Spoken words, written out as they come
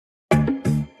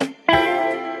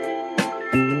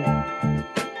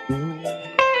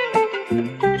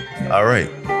All right.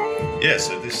 Yeah,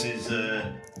 so this is,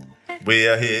 we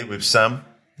are here with Sam.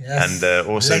 Yes. And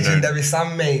also legendary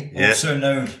Sam, mate. Yeah. Also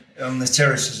known on the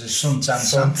terraces as Suntan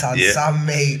Sam. Suntan Sam,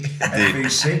 mate.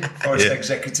 FBC, Forest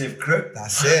Executive Crew.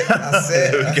 That's it.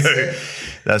 There we go.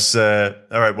 That's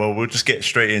all right. Well, we'll just get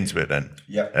straight into it then.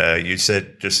 Yeah. You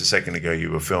said just a second ago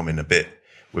you were filming a bit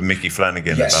with Mickey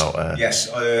Flanagan about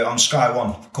on Sky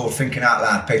One called Thinking Out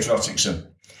Loud Patriotism.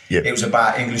 Yeah. It was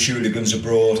about English hooligans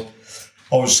abroad.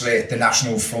 Obviously, the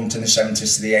National Front in the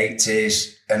 70s to the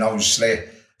 80s, and obviously,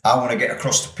 I want to get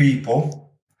across to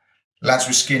people, lads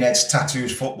with skinheads,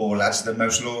 tattoos, football lads, the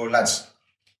most loyal lads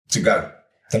to go.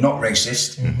 They're not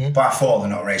racist. Mm-hmm. By far, they're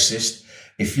not racist.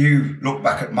 If you look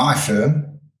back at my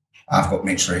firm, I've got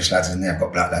mixed race lads in there, I've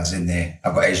got black lads in there,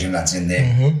 I've got Asian lads in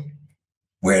there. Mm-hmm.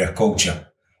 We're a culture.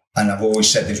 And I've always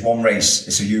said there's one race,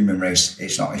 it's a human race.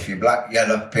 It's not if you're black,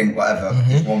 yellow, pink, whatever. Mm-hmm.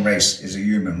 There's one race, is a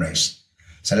human race.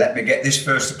 So let me get this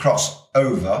first across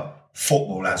over.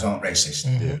 Football lads aren't racist.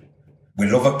 Mm-hmm. We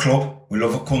love a club, we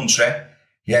love a country.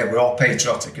 Yeah, we're all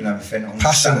patriotic and everything.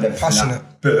 Passionate.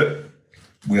 But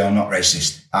we are not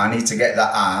racist. I need to get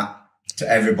that out to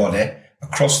everybody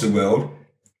across the world.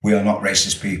 We are not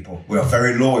racist people. We are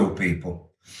very loyal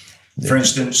people. Yeah. For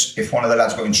instance, if one of the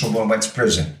lads got in trouble and went to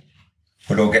prison,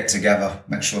 we'd all get together,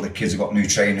 make sure the kids have got new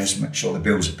trainers, make sure the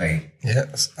bills are paid. Yeah,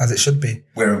 as it should be.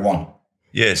 We're a one.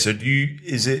 Yeah, so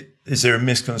is there a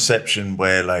misconception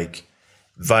where like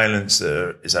violence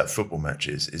that is at football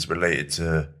matches is related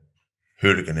to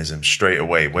hooliganism straight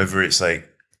away, whether it's like...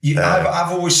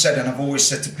 I've always said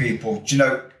to people, do you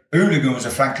know, hooligan was a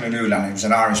Franklin Houlihan, he was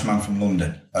an Irish man from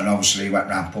London, and obviously he went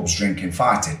round pubs drinking,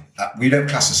 fighting. We don't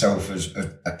class ourselves as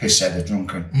a pisshead, a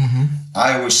drunken. Mm-hmm.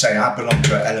 I always say I belong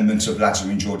to an element of lads who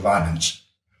enjoyed violence.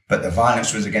 But the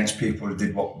violence was against people who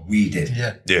did what we did.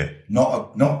 Yeah.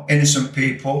 Not innocent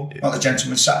people. Yeah. Not the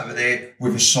gentleman sat over there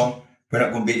with his son. We're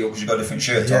not going to beat you because you've got a different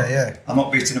shirt on. Yeah. I'm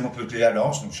not beating him up because he had an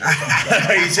Arsenal shirt on.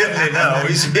 He's in it now.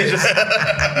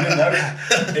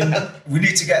 We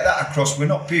need to get that across. We're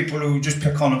not people who just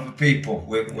pick on other people.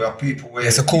 We are people who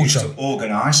it's a culture.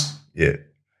 Organised. Yeah.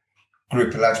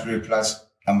 Group of lads,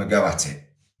 and we go at it.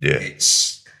 Yeah.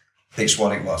 It's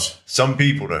what it was. Some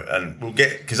people don't, and we'll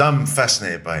get, because I'm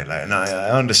fascinated by it, like, and I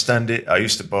understand it. I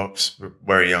used to box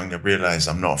very young. I realised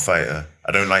I'm not a fighter.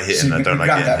 I don't like hitting. I don't like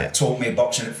getting hit. Taught me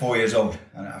boxing at 4 years old,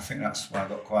 and I think that's why I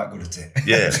got quite good at it.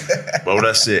 Yeah, well,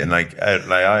 that's it. And I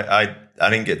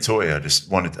didn't get taught it.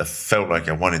 I felt like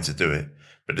I wanted to do it,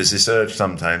 but there's this urge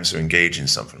sometimes to engage in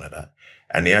something like that.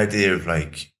 And the idea of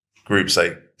like groups,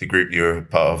 like the group you're a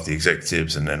part of, the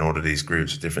executives, and then all of these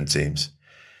groups of different teams.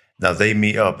 Now they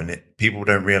meet up and people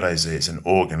don't realise that it's an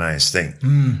organised thing.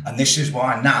 Mm. And this is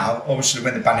why now, obviously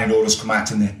when the banning orders come out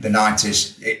in the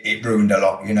 90s, it ruined a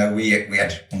lot. You know, we had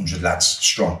 100 lads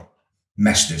strong,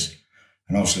 messed us.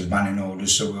 And obviously the banning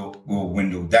orders, so we'll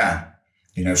dwindle down.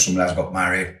 You know, some lads got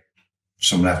married,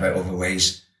 some lads went other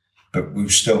ways, but we were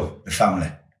still the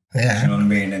family. Yeah. You know what I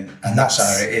mean? And that's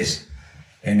how it is.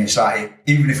 And it's like,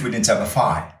 even if we didn't have a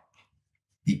fight,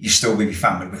 you still with your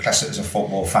family. We class it as a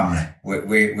football family.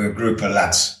 We're a group of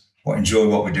lads who enjoy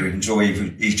what we do, enjoy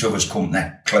each other's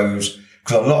company, clothes,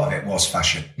 because a lot of it was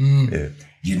fashion. Mm. Yeah.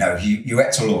 You know, you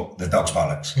had to look the dog's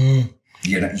bollocks. Mm.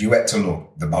 You know, you had to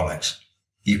look the bollocks.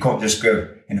 You can't just go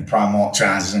in a Primark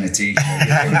trousers and a t-shirt.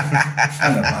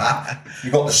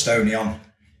 You got the Stony on.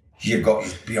 You've got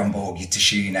your Beyond Borg, your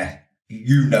Tashina.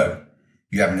 You know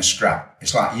you're having a scrap.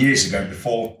 It's like years ago,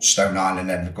 before Stone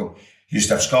Island, you used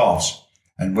to have scarves.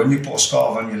 And when you put a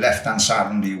scarf on your left-hand side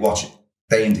under your watch,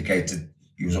 they indicated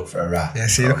you was up for a rap. Yeah,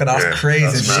 see, look at that. That's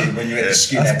crazy. When you had the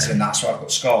skinheads and that's why I've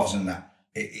got scarves and that.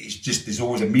 It's just, there's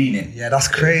always a meaning. Yeah, that's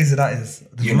crazy, that is.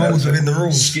 The rules within the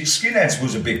rules. Skinheads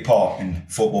was a big part in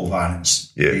football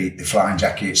violence. Yeah. The flying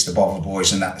jackets, the Bother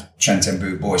boys and that, the Trent and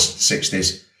Boot boys,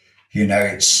 60s. You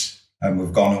know, and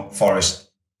we've gone up Forest,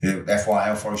 the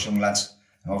FYL, Forest Young Lads.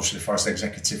 Obviously, the Forest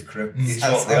Executive Crew. It's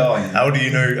what they are. You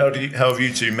know? How have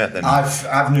you two met them?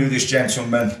 I've knew this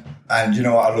gentleman, and you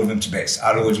know what? I love him to bits.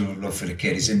 I always love for the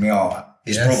kid. He's in my heart.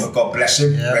 His brother, God bless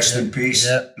him, rest in peace.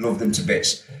 Yeah. Loved him to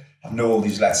bits. I know all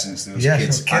these lads since they was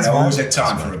kids. And I always had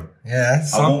time for them. Yeah.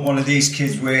 I want one of these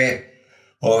kids where,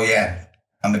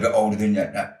 I'm a bit older than you.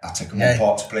 I take them all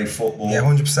part to play football. Yeah,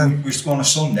 100%. We used to go on a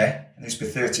Sunday. There used to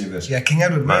be 30 of us. Yeah, King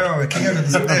Edward. King Edward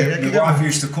was up there. My wife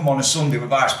used to come on a Sunday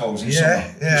with ice poles in summer.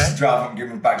 Yeah. Used to drive up and give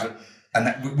them bags of...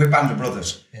 And we're a band of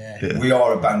brothers. Yeah. We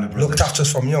are a band of brothers. Looked after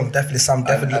us from young. Definitely, Sam looked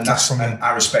after us from young. And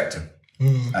I respect him.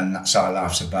 Mm. And that's how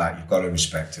life's about. You've got to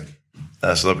respect him.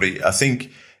 That's lovely. I think,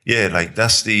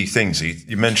 that's the thing. So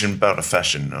you mentioned about the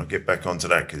fashion. I'll get back onto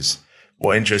that because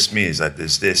what interests me is that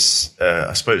there's this,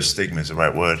 I suppose stigma is the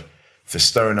right word, for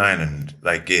Stone Island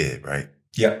like gear, right?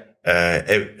 Yeah.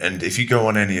 And if you go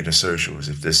on any of the socials,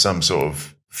 if there's some sort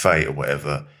of fight or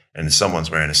whatever, and someone's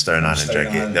wearing a Stone Island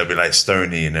jacket, they'll be like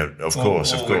Stony, and of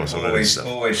course, all of this stuff.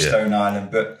 Always Stone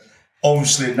Island, but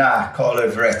obviously now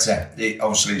Carlo Verretta, he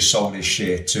obviously sold his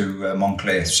share to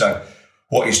Montclair. So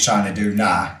what he's trying to do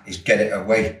now is get it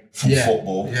away from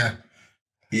football. Yeah.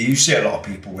 You see a lot of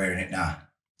people wearing it now.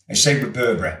 And same with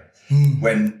Burberry.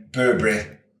 When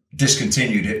Burberry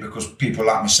discontinued it because people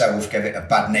like myself gave it a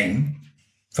bad name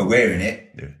for wearing it,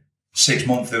 6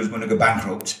 months they was going to go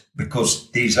bankrupt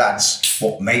because these lads,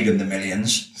 what made them the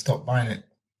millions, Stop buying it.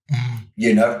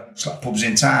 you know, it's like pubs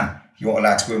in town. You weren't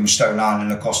allowed to go in with Stone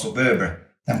Island and Lacoste or Burberry.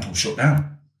 Then pubs shut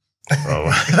down. Oh.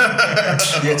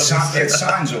 They had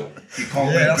signs up. You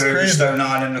can't wear Burberry, Stone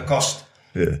Island, Lacoste.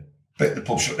 Yeah. But the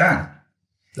pub shut down.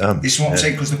 This is what I'm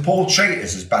saying, because the Paul treat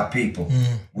us as bad people.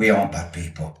 We aren't bad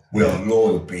people. We are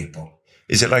loyal people.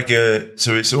 Is it like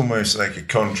so it's almost like a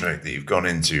contract that you've gone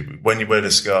into when you wear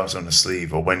the scarves on the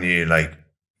sleeve, or when you like,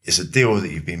 it's a deal that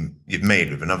you've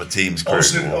made with another team's crew?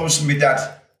 Obviously, my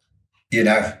dad, you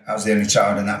know, I was the only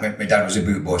child, and that meant my dad was a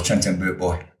boot boy, Trenton boot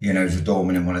boy. You know, he was a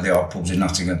doorman in one of the odd pubs in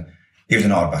Nottingham. He was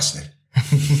an hard bastard.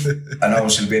 And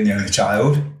obviously, being the only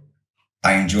child,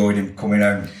 I enjoyed him coming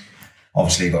home.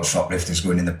 Obviously, he got shoplifters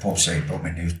going in the pub, so he brought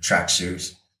me new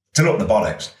tracksuits to look the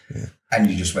bollocks. Yeah. And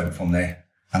you just went from there.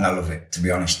 And I love it, to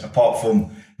be honest. Apart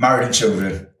from married and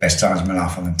children, best times of my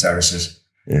life on them terraces.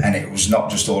 Yeah. And it was not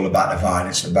just all about the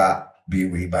violence, about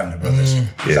being we band of brothers.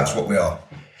 That's what we are.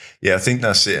 Yeah, I think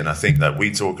that's it. And I think that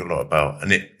we talk a lot about,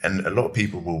 and a lot of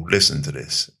people will listen to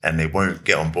this and they won't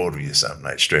get on board with you something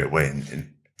like straight away.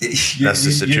 And that's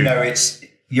just the truth. You know,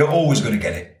 you're always going to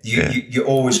get it. You're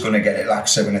always going to get it. Like I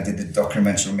said, when I did the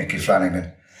documentary with Mickey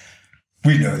Flanagan,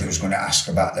 we know they was going to ask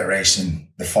about the race and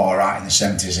the far right in the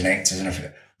 70s and 80s and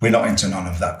everything. We're not into none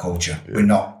of that culture. Yeah. We're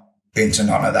not into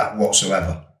none of that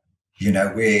whatsoever. You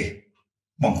know, we're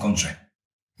one country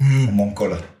and one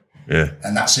colour. Yeah.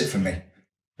 And that's it for me.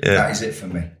 Yeah. That is it for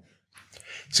me.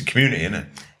 It's a community, isn't it?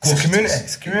 It's a community.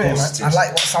 It's a community, man. I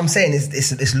like what Sam's saying.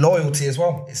 It's loyalty as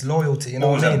well. It's loyalty, you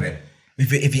know what I mean?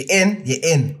 If you're in, you're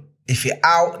in. If you're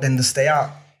out, then stay out.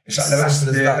 It's like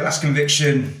the last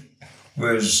conviction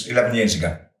was 11 years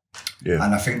ago. Yeah.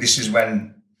 And I think this is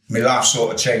when my life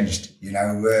sort of changed. You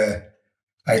know,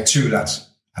 I had two lads,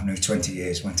 I've known 20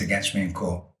 years, went against me in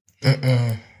court.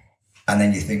 And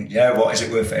then you think, what, is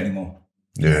it worth it anymore?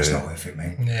 Yeah, it's not worth it,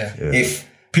 mate. Yeah. If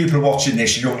people are watching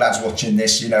this, young lads watching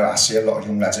this, you know, I see a lot of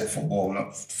young lads at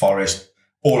football, Forest,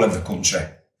 all over the country.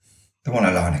 They want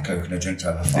a line of coke and a drink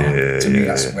to have a fun. To me,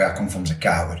 that's where I come from as a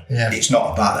coward. Yeah. It's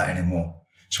not about that anymore.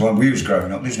 So when we was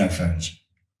growing up, there's no phones.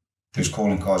 There's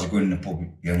calling cards, you're going in the pub,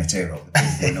 you're on a tear up.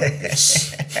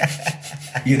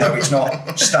 You know, it's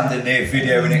not standing there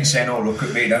videoing it saying, oh, look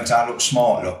at me, don't I look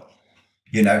smart, look.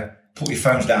 You know, put your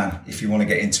phones down if you want to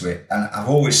get into it. And I've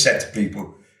always said to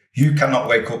people, you cannot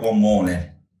wake up one morning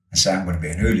and say, I'm going to be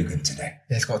an hooligan today.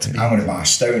 Yeah, it's got to be. I'm going to buy a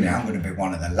stone, I'm going to be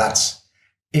one of the lads.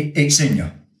 It's in you.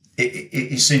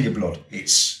 It's in your blood.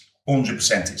 It's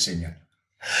 100% it's in you.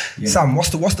 Yeah. Sam, where's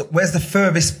the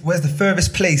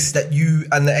furthest place that you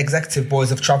and the executive boys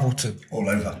have travelled to? All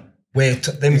over.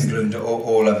 England,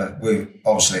 all over. We're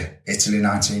obviously Italy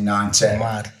 1990.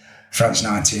 Mad. France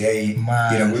 98.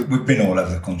 Mad. You know, we've been all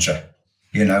over the country.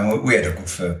 You know, we had a good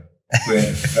firm. We had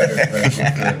a very, very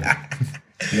good firm.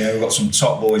 You know, we've got some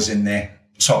top boys in there,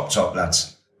 top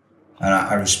lads. And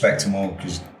I respect them all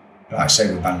because, like I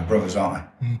say, we're a band of brothers, aren't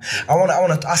we? I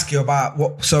want to ask you about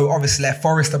what. So obviously,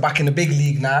 Forest are back in the big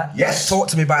league now. Yes. Talk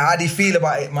to me about how do you feel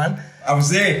about it, man? I was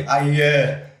there.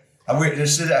 I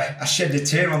witnessed it. I shed a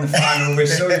tear on the final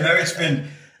whistle. You know, it's been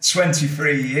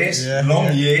 23 years,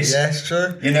 long years. Yeah, it's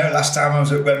true. You know, last time I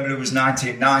was at Wembley was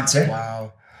 1990.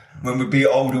 Wow. When we beat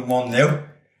Oldham 1-0.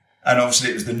 And obviously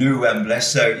it was the new Wembley.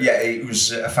 So yeah, it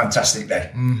was a fantastic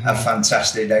day. Mm-hmm. A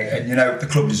fantastic day. And you know, the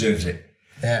club deserves it.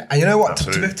 Yeah, and you know what?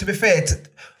 To be fair,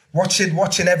 watching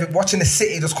the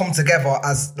city just come together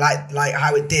as like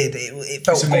how it did, it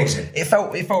felt amazing. Good. It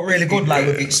felt really good.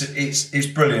 It's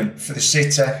brilliant for the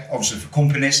city, obviously for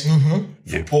companies,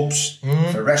 for pubs,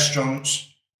 for restaurants.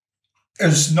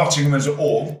 As Nottingham as a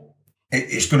whole,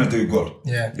 it's going to do good.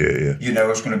 Yeah. You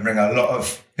know, it's going to bring a lot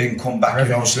of income back.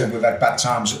 And obviously, we've had bad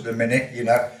times at the minute. You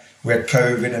know, we had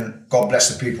COVID, and God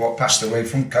bless the people that passed away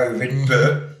from COVID,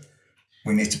 but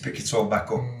we need to pick it all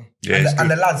back up. Yeah, and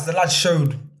the lads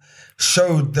showed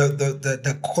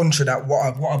the country that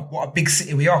what a big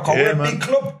city we are. We're a big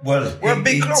club. Well, we're a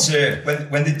big club.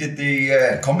 When they did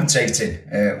the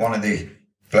commentating, one of the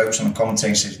blokes on the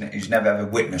commentating says he's never ever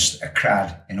witnessed a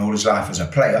crowd in all his life as a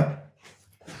player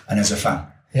and as a fan.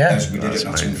 as we did at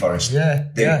Nottingham Forest.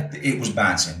 It was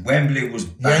bouncing. Wembley was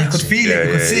bouncing. Yeah, you could feel it.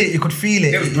 You could see it. You could feel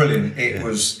it. It was brilliant.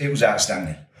 It was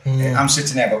outstanding. I'm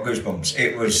sitting there, got goosebumps.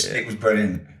 It was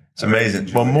brilliant. It's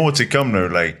amazing. Well, more to come though.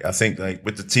 Like I think, like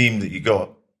with the team that you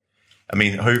got, I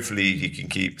mean, hopefully you can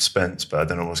keep Spence, but I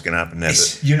don't know what's going to happen there.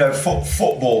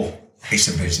 Football. It's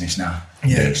a business now.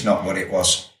 Yeah. It's not what it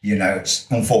was.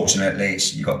 Unfortunately,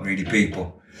 you got greedy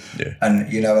people. Yeah. And,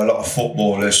 a lot of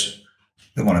footballers,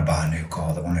 they want to buy a new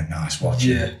car, they want a nice watch.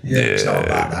 Yeah. It's not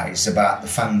about that. It's about the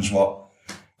fans what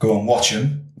go and watch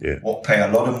them, what pay a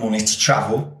lot of money to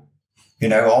travel.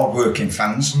 Hard working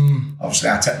fans. Obviously,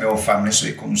 I take my whole family, so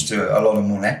it comes to a lot of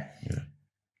money. Yeah.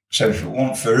 So if it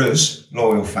weren't for us,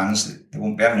 loyal fans, they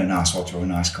wouldn't be having a nice watch or a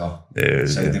nice car. Yeah,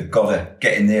 so they've got to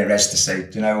get in their heads to say,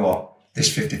 do you know what?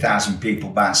 There's 50,000 people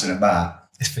bouncing about.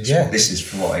 This is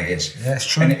for what it is. Yeah, it's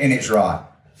true. And it's right.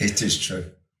 It is true.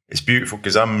 It's beautiful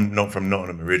because I'm not from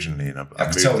Nottingham originally. And I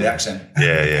can tell the accent.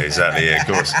 Yeah, exactly. Yeah, of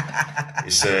course.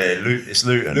 It's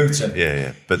Luton. Luton.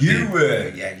 Yeah. But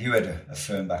you had a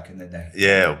firm back in the day.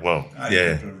 Yeah, well, I had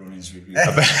a couple of run-ins with you.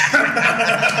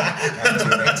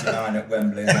 1989 at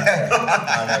Wembley. I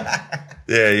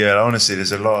know. Yeah. Honestly,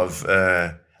 there's a lot of.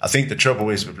 I think the trouble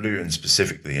is with Luton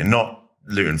specifically, and not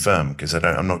Luton Firm, because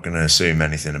I'm not going to assume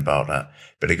anything about that.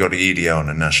 But they got the EDL on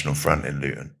the national front in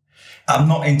Luton. I'm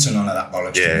not into none of that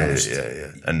bollocks. Yeah.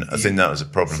 And I think that was a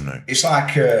problem, though. It's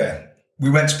like we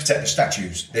went to protect the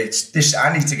statues.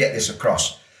 I need to get this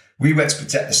across. We went to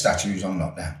protect the statues on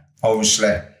lockdown.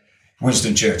 Obviously,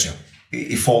 Winston Churchill,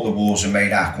 he fought the wars and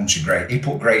made our country great. He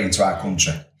put great into our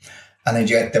country. And then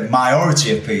you had the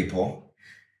minority of people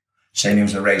saying he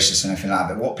was a racist and everything like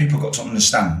that. What people got to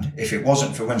understand, if it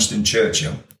wasn't for Winston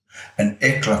Churchill and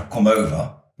Hitler come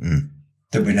over,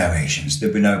 there'd be no Asians,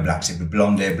 there'd be no blacks, it'd be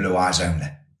blonde hair, blue eyes only.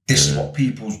 This is what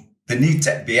they need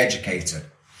to be educated.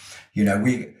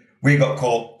 We got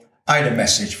caught. I had a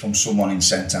message from someone in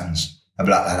St. Anne's, a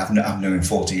black lad, I've known him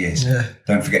 40 years. Yeah.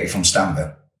 Don't forget you're from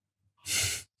Stanville.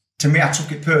 To me, I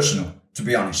took it personal, to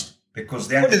be honest, because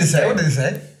What did he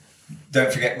say?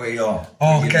 Don't forget where you are.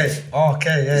 Okay,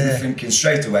 They're thinking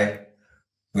straight away,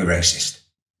 we're racist.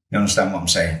 You understand what I'm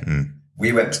saying?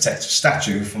 We went to protect a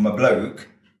statue from a bloke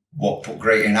what put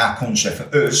great in our country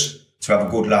for us to have a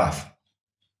good life.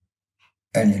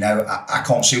 And, I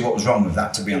can't see what was wrong with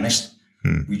that, to be honest.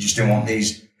 We just didn't want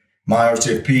these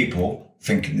minority of people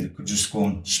thinking they could just go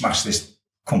and smash this.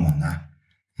 Come on now.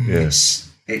 Yes.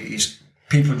 It's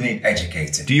people need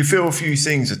educated. Do you feel a few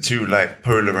things are too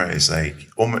polarized?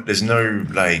 There's no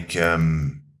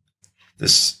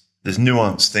there's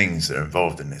nuanced things that are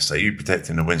involved in this. Like you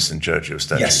protecting the Winston Churchill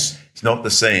statue. Yes. It's not the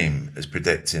same as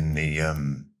protecting the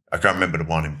I can't remember the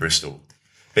one in Bristol.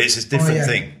 But it's a different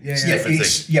thing.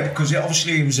 Because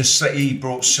obviously he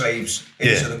brought slaves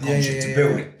into the country to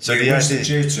build it. So Winston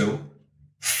Churchill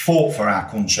fought for our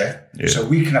country so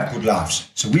we can have good lives,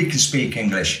 so we can speak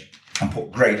English and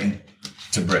put great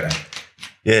into Britain.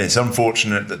 Yeah, it's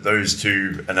unfortunate that those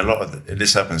two, and a lot of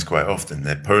this happens quite often,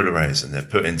 they're polarized and they're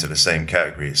put into the same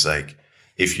category. It's like,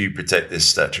 if you protect this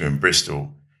statue in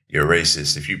Bristol, you're a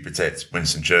racist. If you protect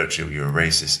Winston Churchill, you're a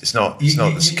racist. It's not the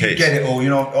case. You get it all.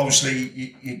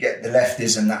 Obviously you get the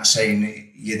lefties and that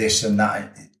saying you're this and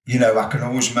that. I can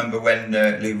always remember when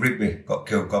Lee Rigby got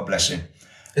killed, God bless him.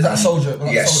 Is that a soldier?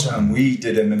 Yes, and we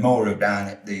did a memorial down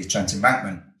at the Trent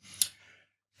Embankment.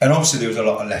 And obviously there was a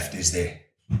lot of lefties there.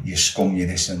 You scum, you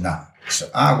this and that. So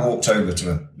I walked over to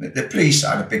him. The police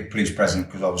had a big police presence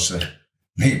because obviously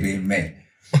me being me.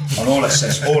 And all I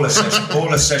says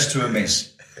to him is,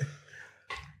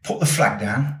 put the flag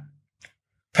down,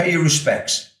 pay your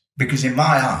respects, because in my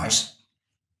eyes,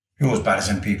 you're as bad as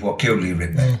them people that killed Lee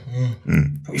Rigby.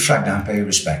 Put your flag down, pay your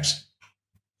respects.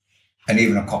 And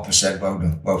even a copper said, well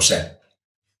done, well said.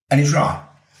 And he's right.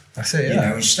 That's it,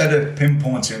 yeah. Instead of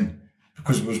pinpointing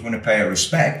because we was going to pay our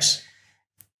respects,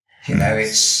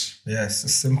 it's... Yeah,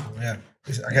 it's simple, yeah.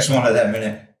 It's one of them,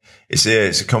 innit?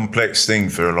 It's a complex thing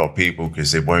for a lot of people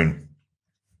because they won't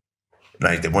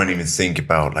even think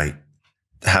about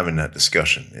having that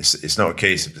discussion. It's not a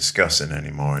case of discussing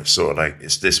anymore. It's sort of like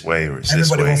it's this way or it's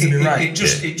Everybody this way. Wants to be right.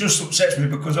 It just upsets me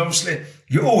because obviously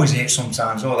you always hear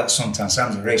sometimes, that Suntan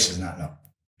Sam's a racist and that lot.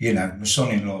 My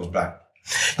son-in-law is black.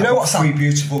 You know what, Sam? 3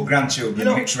 beautiful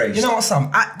grandchildren, mixed race. You know what,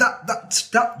 Sam?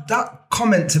 That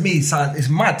comment to me is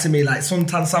mad to me. Like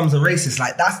Suntan Sam's a racist.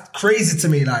 Like that's crazy to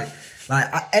me. Like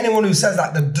anyone who says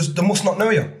that, they must not know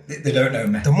you. They don't know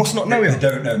me. They must not know you. They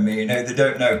don't know me. They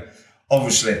don't know.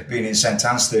 Obviously, being in St.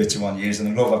 Anne's 31 years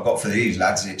and the love I've got for these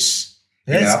lads,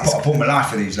 I put my life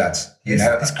for these lads.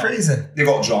 It's crazy. They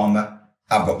got drama.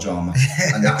 I've got drama,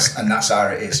 and that's how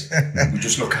it is. We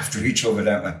just look after each other,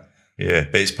 don't we? Yeah,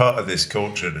 but it's part of this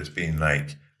culture that's been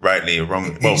like rightly or wrong.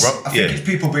 I think it's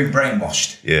people being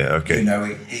brainwashed. Yeah, okay. You know,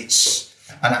 it's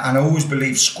and I always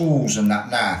believe schools and that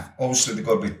now. Obviously, they've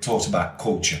got to be taught about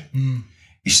culture.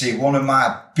 You see, one of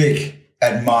my big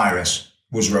admirers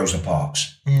was Rosa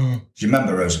Parks. Do you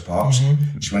remember Rosa Parks?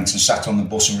 She went and sat on the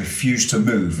bus and refused to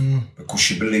move because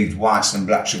she believed whites and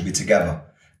blacks should be together.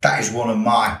 That is one of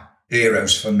my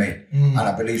heroes for me, and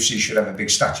I believe she should have a big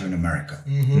statue in America.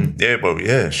 Yeah, well,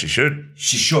 yeah, she should.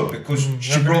 She should, because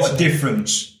she brought a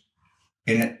difference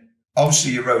in,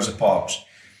 obviously, your Rosa Parks,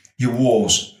 your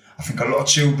wars. I think a lot of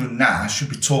children now should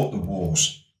be taught the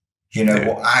wars. You know,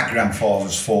 what our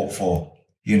grandfathers fought for,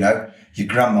 you know. Your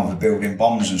grandmother building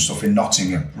bombs and stuff in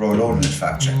Nottingham, Royal Ordnance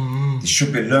Factory. They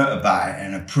should be learnt about it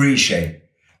and appreciate.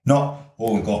 Not,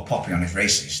 oh, we got Poppy on, it's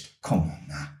racist. Come on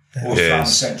now. Or found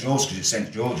St. George because it's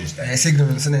St. George's Day. Yeah, it's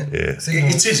ignorance, isn't it? Yeah.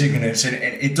 It is ignorance, and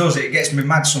it does. It gets me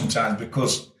mad sometimes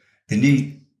because they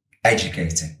need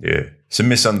educating. Yeah. It's a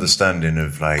misunderstanding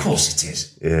of like... Of course it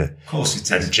is. Yeah. Of course it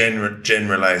is. And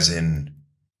generalising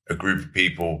a group of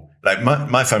people. Like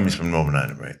my family's from Northern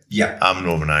Ireland, right? Yeah. I'm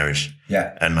Northern Irish.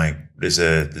 Yeah. And like there's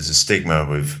a stigma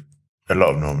with a lot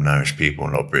of Northern Irish people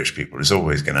and a lot of British people. It's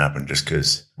always going to happen just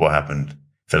because what happened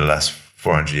for the last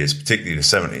 400 years, particularly the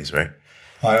 70s, right?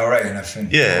 IRA and everything.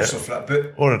 Yeah. Stuff like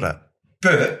that. All of that.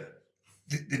 But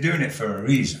they're doing it for a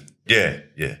reason. Yeah,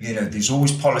 yeah. You know, there's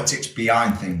always politics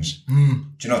behind things. Do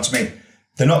you know what I mean?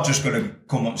 They're not just going to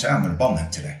come up and say, I'm going to bomb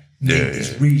them today.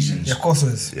 There's reasons. Yeah, of course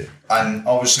it is. Yeah. And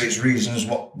obviously it's reasons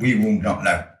what we will not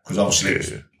know, because obviously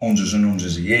it's hundreds and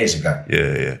hundreds of years ago.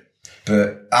 Yeah, yeah.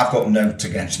 But I've got note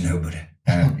against nobody.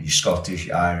 You're Scottish,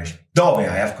 you're Irish. Derby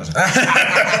I have, because Derby,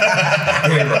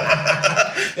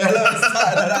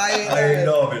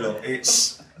 look,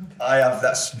 I have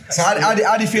that. So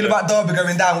how do you feel about Derby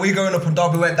going down? We going up and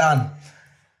Derby went down.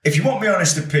 If you want my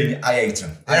honest opinion, I hate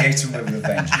them. I hate them with a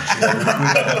vengeance. You know, we've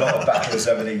had a lot of battles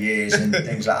over the years and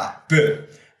things like that. But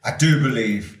I do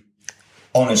believe,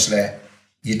 honestly,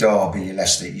 your Derby, your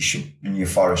Leicester, and your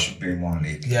Forest should be in one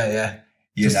league. Yeah.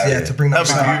 To bring that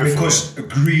back. Because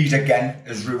greed again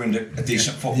has ruined a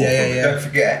decent football club. Don't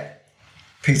forget,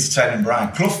 Peter Taylor and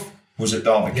Brian Clough was at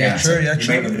Derby County. You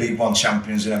made them League One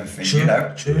champions and everything, you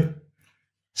know. True.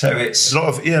 So it's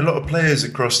a lot of players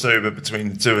that crossed over between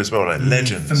the two as well, like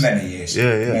legends for many years.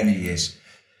 Yeah, many years.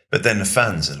 But then the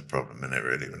fans are the problem in it,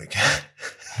 really, when it can.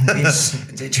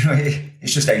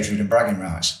 It's just hatred and bragging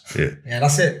rights. Yeah,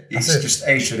 that's it. It's just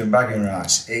hatred and bragging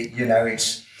rights.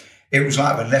 It was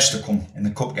like when Leicester come in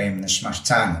the cup game and they smashed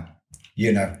Town.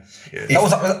 You know,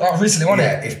 that was recently, wasn't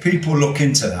it? If people look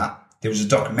into that, there was a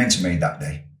documentary made that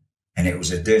day, and it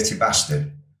was a dirty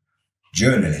bastard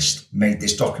journalist made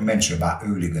this documentary about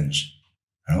hooligans,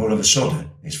 and all of a sudden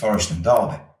it's Forest and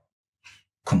Derby.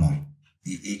 Come on,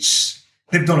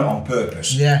 they've done it on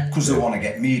purpose, because they want to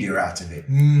get media out of it.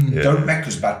 Don't make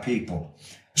us bad people.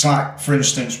 It's like, for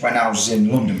instance, when I was in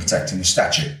London protecting the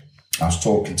statue, I was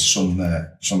talking to some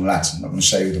lads. I'm not going to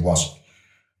say who there was,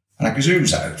 and I goes,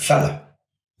 "Who's that fella?"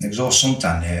 And it was all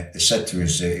Suntan there. They said to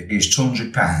us, "It gives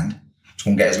 £200 to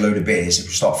go and get us a load of beers if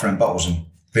we start throwing bottles and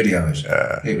videos."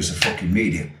 It was a fucking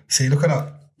media. See, look at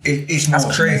that. It's That's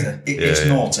naughty. crazy. It's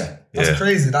naughty. That's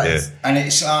crazy. That is. And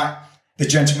it's like the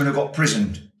gentleman who got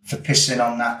prisoned for pissing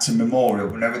on that to memorial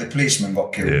whenever the policeman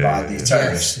got killed by the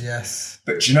terrorists. Yes.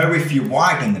 But you know, if you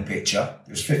widen the picture,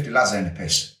 there was 50 lads in the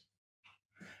piss.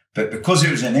 But because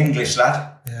it was an English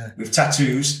lad with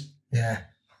tattoos,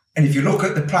 and if you look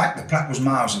at the plaque was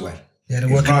miles away. Yeah, it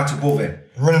was right above him.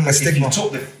 Running the stigma. If you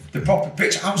took the proper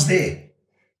picture, I was there.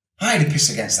 I had to piss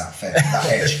against that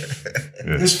edge.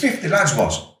 There's 50 lads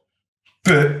was.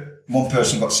 But one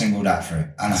person got singled out for it,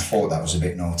 and I thought that was a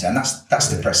bit naughty. And that's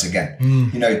the press again.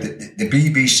 You know, the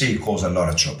BBC caused a lot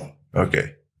of trouble.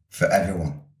 Okay. For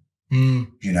everyone.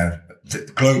 You know,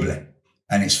 globally.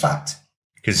 And it's fact.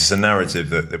 Because it's a narrative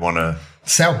that they want to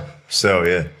sell,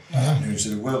 yeah. News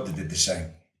of the World, they did the same.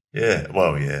 Yeah,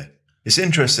 well, yeah. It's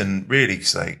interesting, really,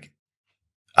 because, like,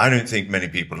 I don't think many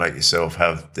people like yourself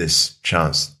have this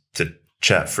chance to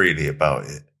chat freely about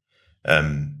it.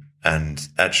 And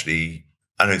actually,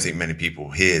 I don't think many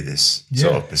people hear this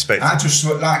sort of perspective. I just,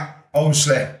 like,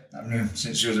 obviously, I've known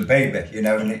since she was a baby, you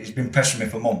know, and it's been pestering me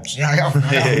for months. Yeah.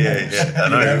 I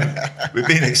know. We've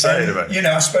been excited about it. You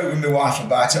know, I spoke with my wife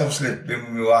about it. Obviously, I've been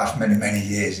with my wife many, many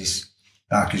years. It's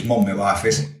like his mum, my wife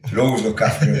is. She'll always look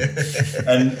after him.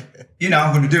 And, you know,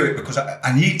 I'm going to do it because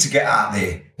I need to get out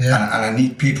there. And I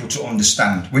need people to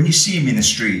understand. When you see me in the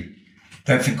street,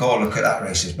 don't think, oh, look at that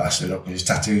racist bastard up with his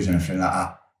tattoos and everything like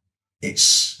that.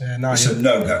 it's a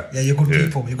no-go. Yeah, you're good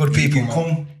people. You're good people, You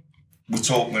come, we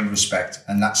talk with respect,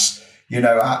 and that's,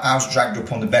 I was dragged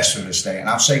up on the Bestwood estate, and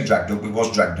I'll say dragged up, we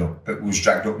was dragged up, but we was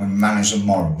dragged up with manners and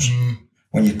morals.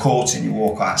 When you're caught and you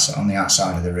walk outside, on the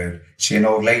outside of the road, see an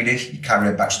old lady, you carry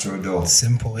her back to her door.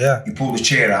 Simple, yeah. You pull the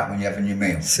chair out when you're having your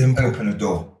meal. Simple. Open the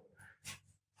door.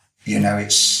 And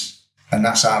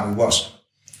that's how we was.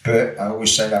 But I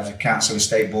always said I was a council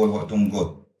estate boy, what done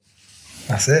good.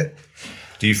 That's it.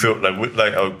 Do you feel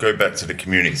like I'll go back to the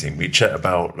community thing? We chat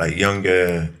about like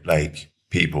younger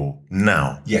people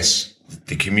now. Yes.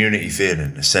 The community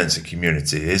feeling, the sense of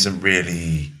community isn't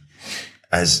really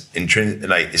as intrinsic.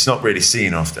 Like it's not really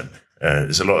seen often.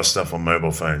 There's a lot of stuff on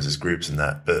mobile phones, there's groups and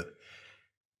that, but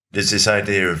there's this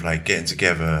idea of like getting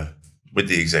together with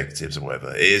the executives or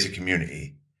whatever. It is a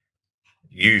community.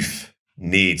 Youth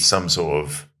need some sort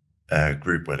of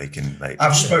group where they can like.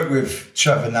 I've spoke with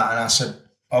Trevor and that, and I said,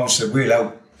 obviously we'll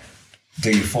help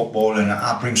do football, and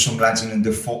I'll bring some lads in and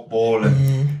do football,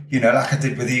 and like I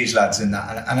did with these lads and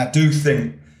that, and I do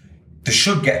think they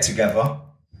should get together,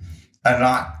 and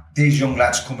like these young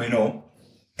lads coming up,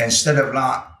 instead of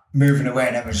like moving away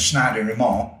and having a sniding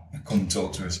remark, come and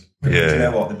talk to us. Because you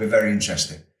know what, they'd be very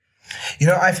interested.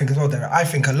 I think as well, Derek, I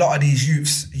think a lot of these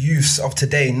youths of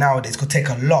today nowadays could take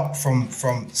a lot from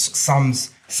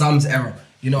Sam's era.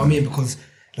 You know what I mean? Because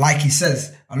like he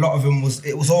says, a lot of them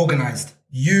was organised.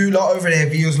 You lot over there,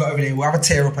 viewers lot over there, we'll have a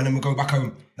tear up and then we'll go back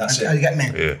home. That's it. And you get me?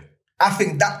 Yeah. I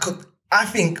think that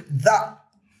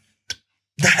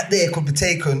there could be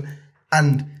taken,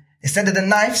 and instead of the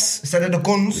knives, instead of the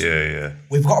guns,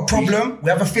 we've got a problem, we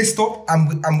have a fist up and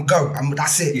we go, and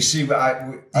that's it. You see what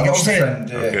I lost a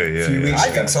friend a few weeks I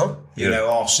ago. think so.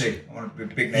 RC. I want to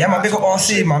be big name. Yeah, man, big up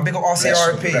RC, man. Big up RC,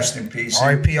 RIP. Rest in peace.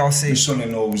 RIP, RC. My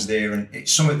son-in-law was there, and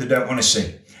it's something they don't want to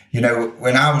see.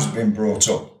 When I was being brought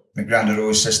up, my granddad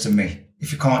always says to me,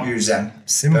 if you can't use them,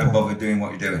 don't bother doing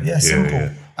what you're doing. Yeah, simple.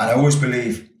 Yeah. And I always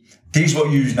believe, these what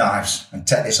use knives and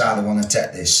take this how they want to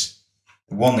take this,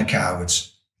 the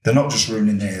cowards. They're not just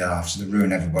ruining their lives, they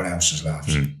ruin everybody else's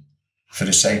lives for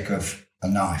the sake of a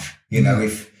knife.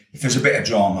 If there's a bit of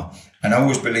drama, and I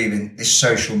always believe in this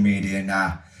social media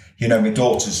now. My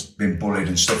daughter's been bullied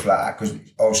and stuff like that, because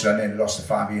obviously I nearly lost her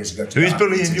 5 years ago. Who's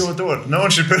bullying your daughter? No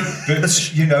one should bully. But,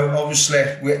 obviously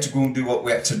we had to go and do what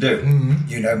we had to do.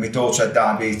 My daughter had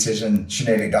diabetes and she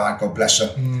nearly died, God bless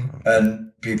her.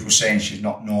 And people saying she's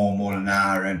not normal and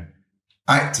that, and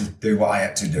I had to do what I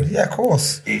had to do. Yeah, of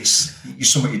course. It's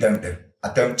something you don't do.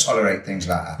 I don't tolerate things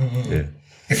like that. Yeah.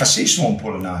 If I see someone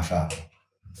pull a knife out,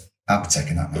 I'll be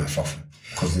taking that knife off them,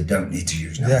 because they don't need to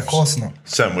use knives. Yeah, of course not.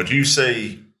 Sam, would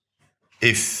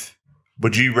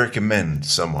you recommend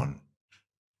someone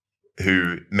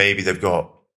who maybe they've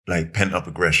got like pent up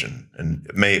aggression, and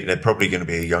they're probably going to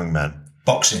be a young man?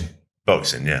 Boxing,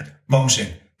 yeah.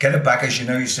 Boxing. Get a bag, as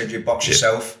you said you box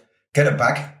yourself. Get a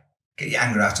bag. Get your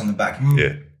anger out on the bag.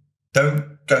 Yeah.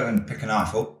 Don't go and pick a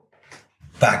knife up.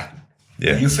 Bag.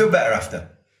 Yeah. And you'll feel better after.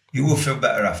 You will feel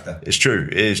better after. It's true.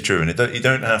 It is true. And you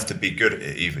don't have to be good at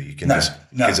it either. You can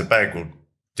because a bag will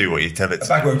do what you tell it to. A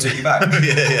bag won't take you back.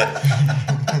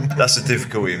 yeah. That's the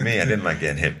difficulty with me. I didn't like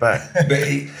getting hit back. But,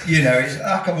 it's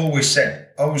like I've always said,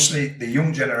 obviously the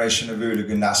young generation of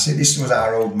hooligan now, see, this was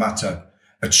our old motto.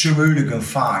 A true hooligan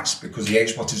fights because he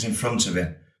hates what is in front of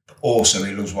him, but also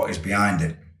he loves what is behind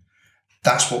it.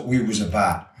 That's what we was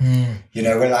about. When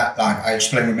like I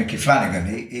explained with Mickey Flanagan,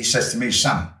 he says to me,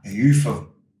 Sam, the youth of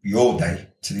your day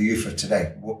to the youth of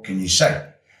today, what can you say?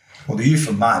 Well, the youth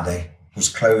of my day was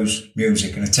clothes,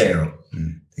 music and a tear-up.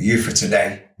 The youth of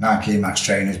today, Nike Max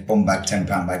trainers, bum bag, £10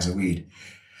 bags of weed.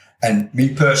 And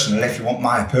me personally, if you want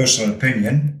my personal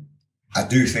opinion, I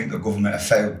do think the government have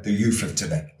failed the youth of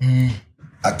today.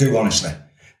 I do, honestly.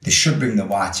 They should bring the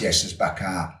YTSs back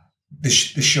out. They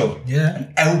should. Yeah.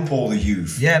 And help all the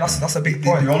youth. Yeah, that's a big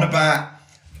point. They're on about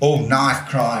knife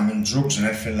crime and drugs and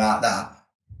everything like that.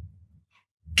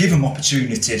 Give them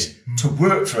opportunities to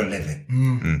work for a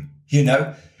living.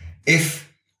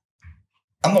 If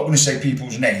I'm not going to say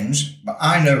people's names, but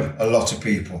I know a lot of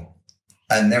people,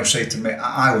 and they'll say to me,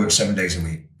 I work 7 days a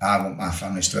week. I want my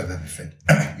families to have everything,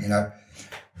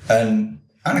 And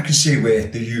I can see where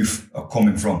the youth are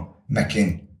coming from,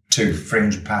 making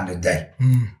 £200-300 a day,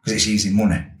 because it's easy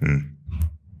money.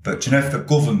 But if the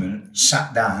government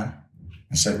sat down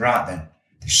and said, right then,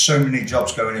 there's so many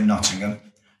jobs going in Nottingham,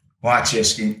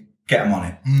 YTS scheme, get them on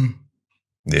it.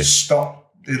 Yeah.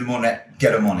 Stop them on it,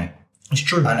 get them on it. It's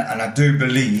true. And I do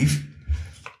believe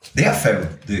they have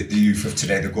failed the youth of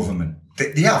today, the government.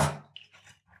 They have.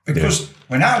 Because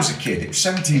when I was a kid, it was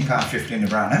 £17.50 in a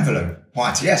brown envelope.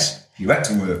 YTS, you had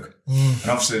to work. And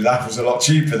obviously life was a lot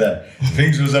cheaper then.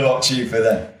 Things was a lot cheaper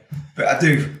then. But I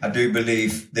do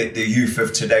believe that the youth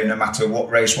of today, no matter what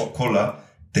race, what colour,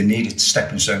 they need a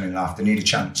stepping stone in life. They need a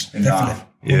chance in life.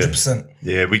 100%.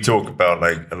 Yeah, we talk about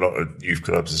like a lot of youth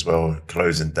clubs as well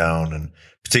closing down, and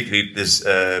particularly there's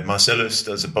Marcellus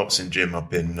does a boxing gym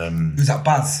up in Who's that?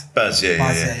 Baz,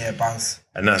 yeah, Baz.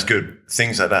 and that's good.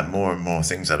 Things like that, more and more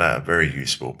things like that are very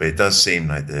useful. But it does seem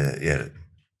like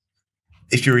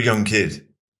if you're a young kid,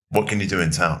 what can you do in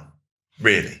town,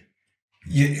 really?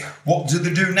 What do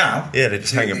they do now? Yeah, they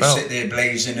just hang about. They sit there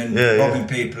blazing and robbing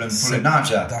people and pulling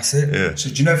knives out. That's it. Yeah. So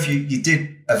do you know if you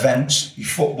did events, your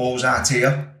footballs out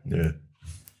here, your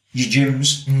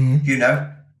gyms, you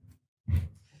know,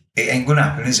 it ain't gonna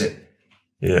happen, is it?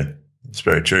 Yeah, it's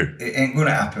very true. It ain't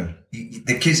gonna happen.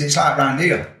 The kids, it's like round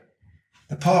here,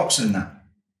 the parks and that.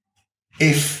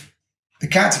 If the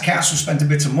county council spent a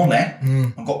bit of money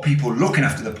and got people looking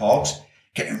after the parks,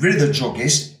 getting rid of the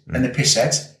druggies and the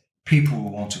pissheads, people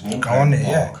will want to go and Go on there, the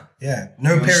park. yeah.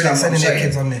 No parents sending their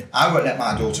kids on there. I won't let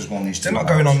my daughters go on these. They're not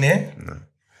going on there. No.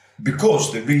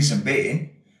 Because the reason being,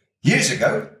 years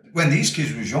ago, when these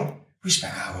kids was young, we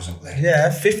spent hours up there. Yeah,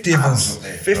 50 of us.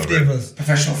 50 of us.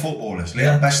 Professional footballers,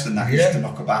 little best than that, used to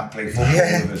knock about and play football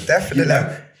with us. Definitely. You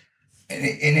know?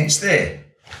 And it's there.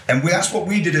 And that's what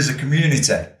we did as a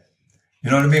community. You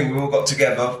know what I mean? We all got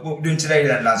together. What we're doing today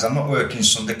then, lads, I'm not working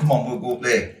Sunday. Come on, we'll go up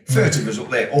there. 30 of us up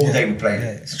there. All day we played.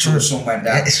 It's Until true. the sun went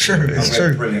down. Yeah, it's true. And It's we true.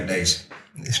 had brilliant days.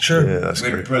 It's true. Yeah, that's We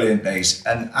had great. brilliant days.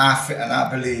 And I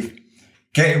believe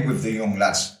getting with the young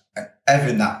lads and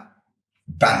having that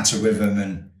banter with them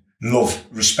and love,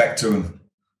 respect to them,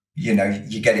 you know,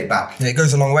 you get it back. Yeah, it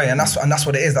goes a long way, and that's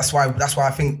what it is. That's why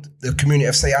I think the community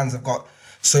of St. Anne's have got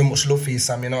so much love for you,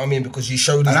 Sam. You know what I mean? Because you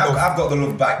showed us And love. I've got the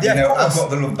love back. Yeah, you know, of course. I've got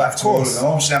the love back to all of them.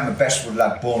 Obviously, I'm a Bestwood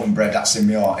lad, born and bred. That's in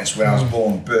my heart. It's where I was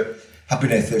born. But I've been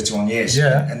here 31 years.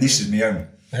 Yeah. And this is my home.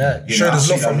 Yeah, You showed know, us I've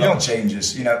love seen from a lot young. of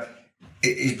changes. You know,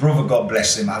 his brother, God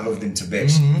bless him, I loved him to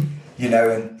bits. You know,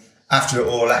 and after it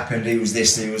all happened, he was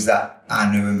this, he was that. I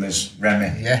knew him as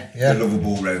Remy. Yeah. The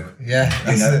lovable rogue. Yeah,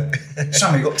 You that's know,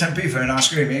 Sammy got 10p for an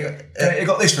ice cream. He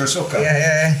got this for a sucker.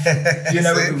 Yeah. You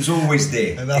know, That's it was always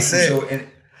there. And that's was it.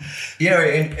 You know,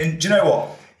 and do you know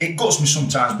what? It guts me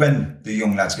sometimes when the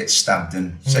young lads get stabbed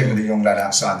and say with the young lad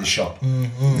outside the shop.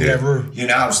 Yeah, rude. You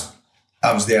know,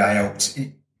 I was there, I helped.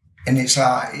 And it's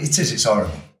like, it's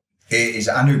horrible. It is.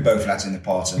 I knew both lads in the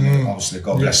party. And obviously,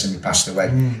 God bless him, he passed away.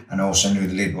 And I also knew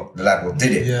the lad what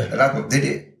did it. Yeah. The lad what did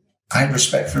it. I had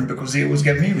respect for him because he always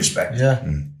gave me respect. Yeah.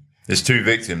 There's two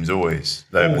victims always.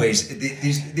 Always.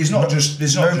 There's not just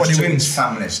Nobody two, wins. it's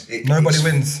families. Nobody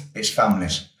wins. It's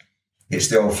families. It's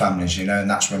the old families, you know, and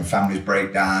that's when families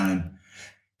break down and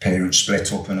parents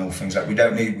split up and all things like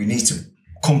we need to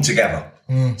come together.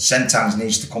 St. Anne's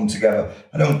needs to come together.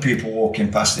 I don't want people walking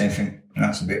past there and think,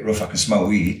 that's a bit rough, I can smell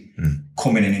weed.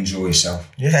 Come in and enjoy yourself.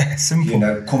 Yeah, simple. You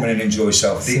know, come in and enjoy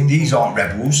yourself. These aren't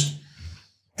rebels.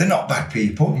 They're not bad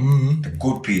people. They're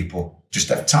good people. Just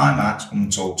have time out to come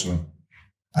and talk to them.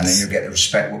 And then you'll get the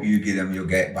respect, what you give them, you'll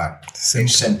get it back.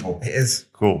 It's simple. It is.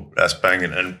 Cool, that's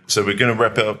banging. And so we're going to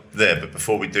wrap it up there. But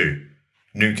before we do,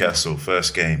 Newcastle,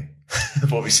 first game.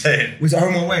 What are we saying? Was it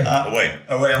home or away? Away.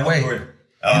 I'm not Wait. going.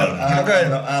 not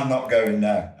going? I'm not going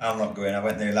now. I'm not going. I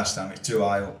went there last time. It's too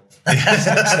high up.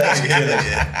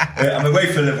 I'm away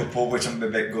for Liverpool, which I'm a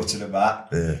bit gutted about.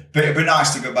 Yeah. But it'd be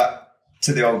nice to go back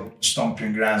to the old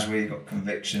stomping grounds where you got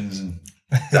convictions and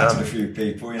battered a few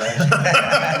people, you know.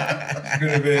 It's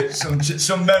going to be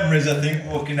some memories, I think,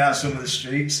 walking down some of the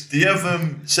streets. Do you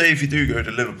have, say if you do go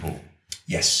to Liverpool,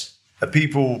 Yes. do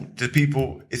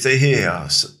people, if they hear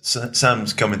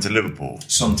Sam's coming to Liverpool?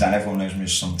 Suntan, everyone knows me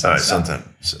as Suntan. All right, Sam.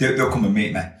 Suntan. They'll come and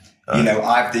meet me. You know,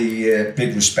 I have the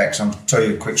big respect. I'll tell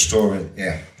you a quick story.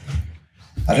 Yeah.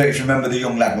 I don't know if you remember the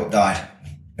young lad what died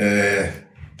a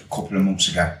couple of months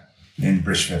ago in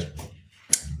Brisford.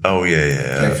 Oh,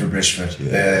 yeah. Played for Brisford.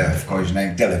 I forgot his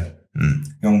name, Dylan.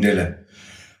 Young Dylan.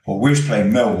 Well, we was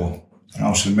playing Millwall, and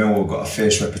obviously Millwall got a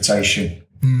fierce reputation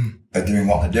of doing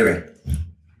what they're doing.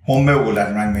 One Millwall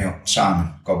lad rang me up,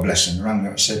 Simon, God bless him, rang me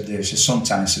up and said,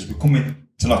 Suntan, he says, we're coming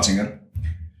to Nottingham.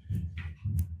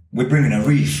 We're bringing a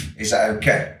reef. Is that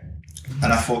okay?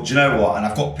 And I thought, do you know what? And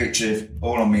I've got pictures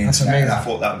all on my internet. amazing. And I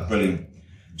thought that was brilliant.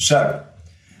 So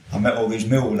I met all these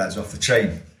Millwall lads off the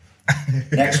train.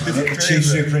 Next minute, the chief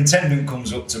superintendent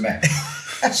comes up to me.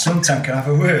 Suntan, can I have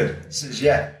a word? I says,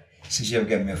 yeah. He says, you've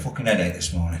given me a fucking headache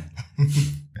this morning.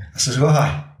 I says,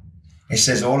 why? He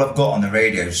says, all I've got on the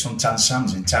radio is Suntan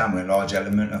Sam's in town with a large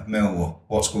element of Millwall.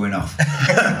 What's going off?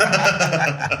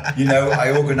 You know,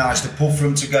 I organised a pub for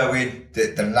him to go in.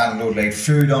 The landlord laid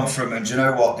food on for him. And do you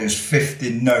know what? There's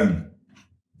 50 known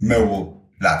Millwall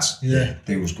lads. Yeah.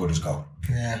 They was good as gold.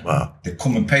 Yeah. Wow. They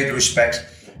come and pay the respects.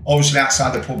 Obviously,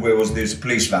 outside the pub where there's a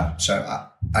police van. So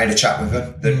I had a chat with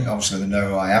them. Obviously, they know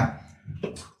who I am.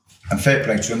 And fair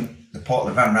play to them. They parked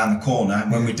the van around the corner, and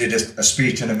when we did a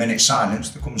speech and a minute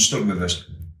silence, they come and stood with us.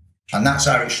 And that's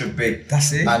how it should be.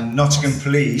 That's it. And Nottingham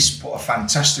Police put a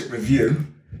fantastic review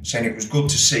saying it was good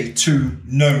to see two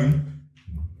known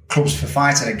clubs for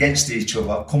fighting against each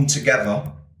other come together.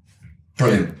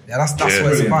 Brilliant. Yeah, that's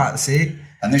what it's about, see?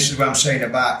 And this is what I'm saying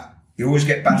about, you always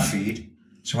get bad feed.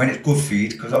 So when it's good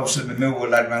feed, because obviously the Millwall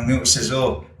lad around Millwall says,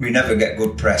 oh, we never get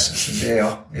good press. I said,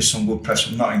 yeah, here's some good press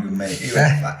from Nottingham, mate. He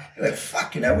went,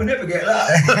 fucking hell, we never get that.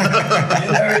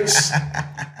 You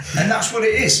know, and that's what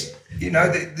it is. You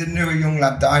know, the newer young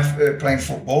lad died for playing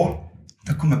football.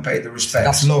 They come and pay the respect.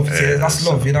 That's love, that's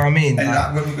love, you know what I mean? And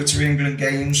like, when we go to England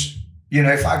games, you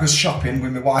know, if I go shopping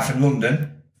with my wife in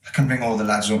London, I can bring all the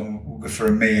lads up and we'll go for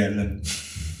a meal. And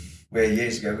where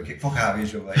years ago we kicked fuck out of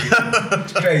each other.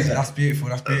 It's crazy. That's beautiful.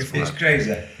 It's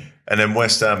crazy. And then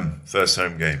West Ham, first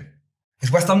home game. Is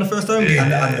West Ham the first home game?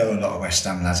 I know a lot of West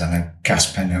Ham lads. I know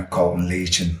Cass Pennant, Colton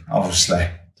Leach, and obviously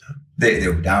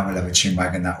they'll be down. We'll have a chin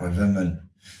wagon that with them.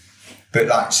 But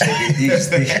like I say,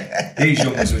 these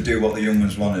young ones will do what the young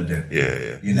ones want to do.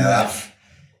 Yeah.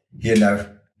 You know,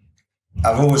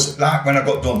 I've always, like when I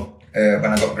got done, when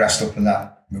I got grassed up and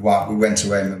that, my wife, we went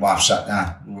away and my wife sat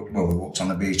down. Well, we walked on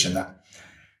the beach and that.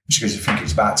 And she goes, I think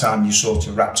it's about time you sort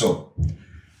of wrapped up.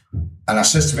 And I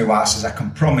says to my wife, I says, I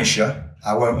can promise you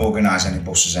I won't organise any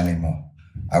buses anymore.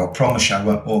 I will promise you I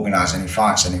won't organise any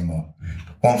fights anymore.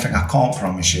 But one thing I can't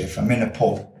promise you, if I'm in a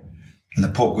pub and the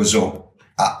pub goes up,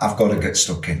 I've got to get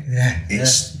stuck in. Yeah.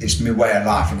 It's my way of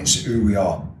life and it's who we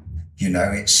are. You know,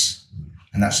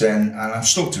 and that's it. And I've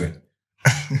stuck to it.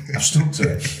 I've stuck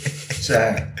to it.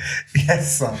 So,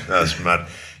 yes, son. That's mad.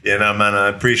 Yeah, no, man, I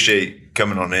appreciate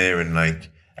coming on here and like,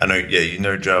 I know, yeah, you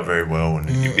know Jah very well and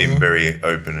you've been very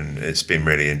open and it's been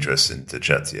really interesting to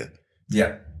chat to you.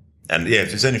 Yeah. And yeah, if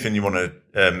there's anything you want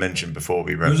to mention before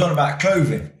we wrap It was up. on about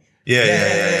clothing.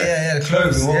 Yeah, the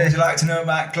clothing. What would you like to know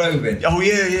about clothing? Oh,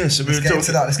 yeah. So we were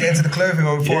talking. Let's get into the clothing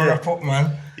one before we wrap up,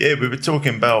 man. Yeah, we were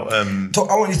talking about. I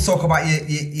want you to talk about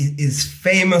his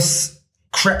famous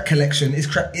crepe collection.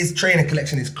 His trainer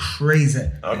collection is crazy.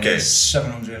 Okay.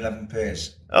 711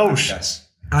 pairs. Oh, shit.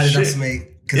 Adidas, mate.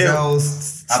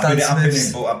 Gazelles,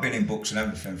 I've been in books and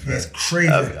everything for it's it. crazy.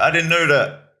 I didn't know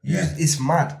that. Yeah. It's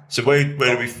mad. So where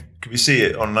do we? Can we see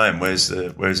it online? Where is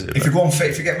it? If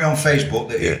you get me on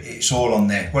Facebook, it's all on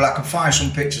there. Well, I can find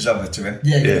some pictures of it to him.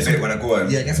 When I go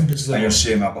home. Yeah, get some pictures of and it. you'll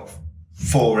see him. I've got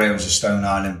 4 rails of Stone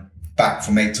Island back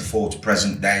from 8 to 4 to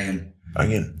present day, and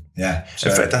again. Yeah. So,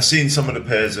 in fact, I've seen some of the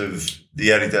pairs of the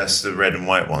Adidas, the red and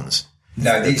white ones.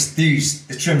 No,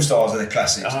 the trim styles are the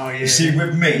classics. Oh, yeah. You see,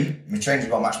 with me, my trainers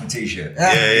got to match my t-shirt.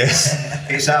 Yeah.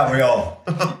 It's how we are.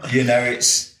 You know,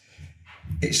 it's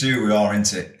who we are,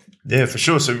 isn't it? Yeah, for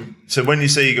sure. So when you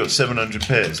say you got 700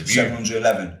 pairs,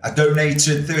 711. I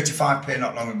donated 35 pair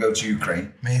not long ago to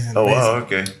Ukraine. Amazing. Oh, wow,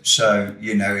 okay. So,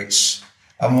 you know,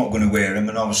 I'm not going to wear them,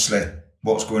 and obviously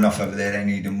what's going off over there, they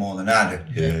need them more than I do.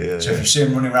 Yeah. So if you see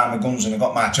them running around with guns and I've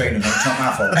got my trainers on, it's not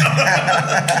my fault.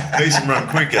 Makes them run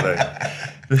quicker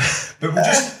though. But we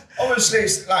just, obviously,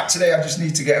 it's like today, I just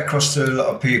need to get across to a lot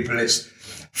of people. It's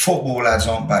football lads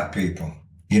aren't bad people.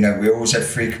 You know, we always had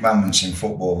 3 commandments in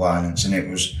football violence, and it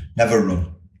was never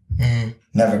run,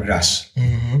 never grass,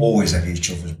 always have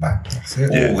each other's back. That's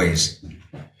it. Always.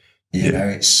 You know,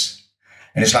 it's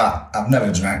like, I've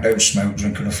never drank, don't smoke,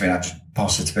 drink or nothing. I just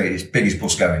pass it to be as big as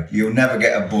bus going. You'll never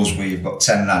get a buzz where you've got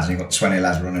 10 lads and you've got 20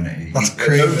 lads running at you. That's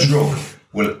crazy. No drug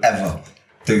will ever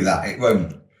do that. It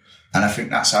won't. And I think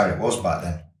that's how it was back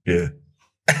then. Yeah.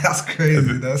 That's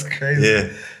crazy. That's crazy. Yeah.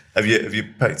 Have you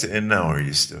packed it in now, or are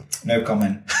you still? No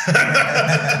comment.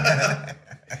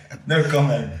 No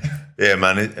comment. Yeah,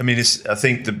 man. I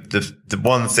think the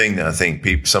one thing that I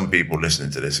think some people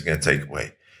listening to this are going to take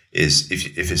away is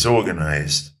if it's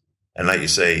organised, and like you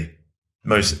say,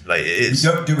 most like it is.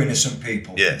 You don't do innocent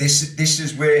people. Yeah. This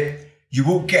is where you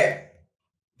will get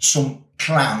some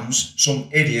clowns, some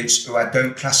idiots who I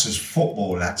don't class as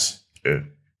football lads. Yeah.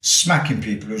 Smacking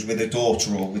people who's with a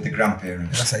daughter or with the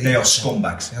grandparents. They are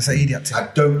scumbags. That's an idiot. I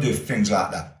don't do things like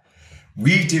that.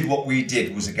 We did what we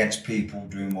did was against people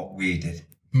doing what we did.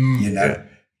 You know,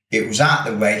 it was out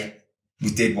the way.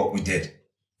 We did what we did.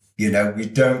 You know, we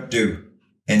don't do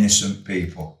innocent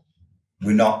people.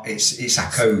 We're not. It's a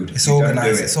code. It's You don't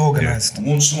organised. do it. It's organised. And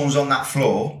once someone's on that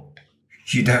floor,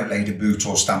 you don't lay the boot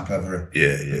or stamp over it.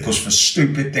 Yeah. Because for a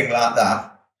stupid thing like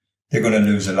that, they're going to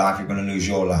lose a life. You're going to lose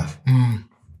your life.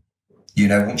 You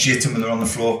know, once you hit them when they're on the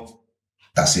floor,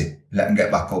 that's it. Let them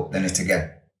get back up, then hit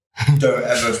again. Don't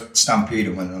ever stampede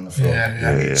them when they're on the floor.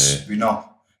 We're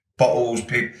not bottles,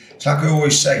 people. It's like I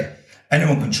always say,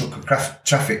 anyone can chuck a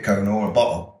traffic cone or a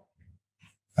bottle.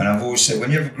 And I've always said,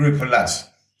 when you have a group of lads,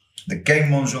 the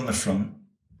game ones are on the front,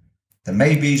 the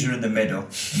maybes are in the middle,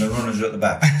 and the runners are at the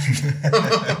back.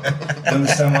 You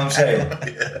understand what I'm saying?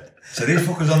 Yeah. So these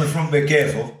fuckers on the front, be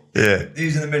careful. Yeah.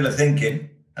 These in the middle are thinking,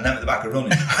 and them at the back are running.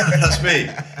 That's me.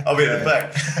 I'll be in the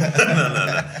back.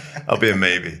 No. I'll be a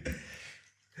maybe.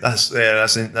 That's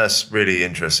really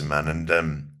interesting, man.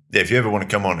 And if you ever want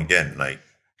to come on again, like,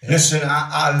 listen,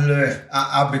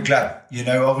 I'll be glad. You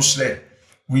know, obviously,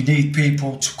 we need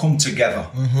people to come together.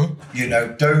 You know,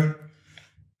 don't.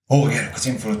 Oh yeah, because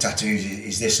him full of tattoos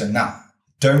is this and that.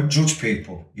 Don't judge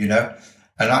people. You know,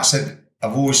 and like I said,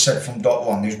 I've always said from dot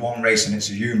one, there's one race and it's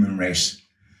a human race.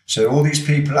 So all these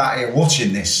people out here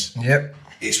watching this,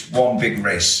 it's one big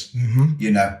race.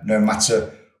 You know, no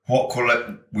matter what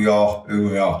colour we are, who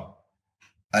we are.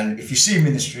 And if you see me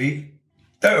in the street,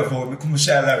 don't avoid me, come and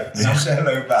say hello. And I'll say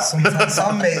hello back. Suntan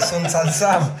Sam, mate. Suntan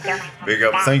Sam. big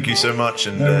up. Thank you so much.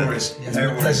 And No worries. Yeah, No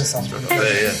worries. pleasure, Sam.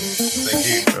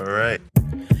 Thank you. All right.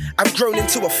 I've grown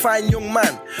into a fine young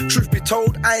man. Truth be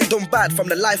told, I ain't done bad from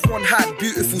the life one had.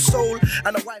 Beautiful soul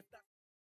and a wife.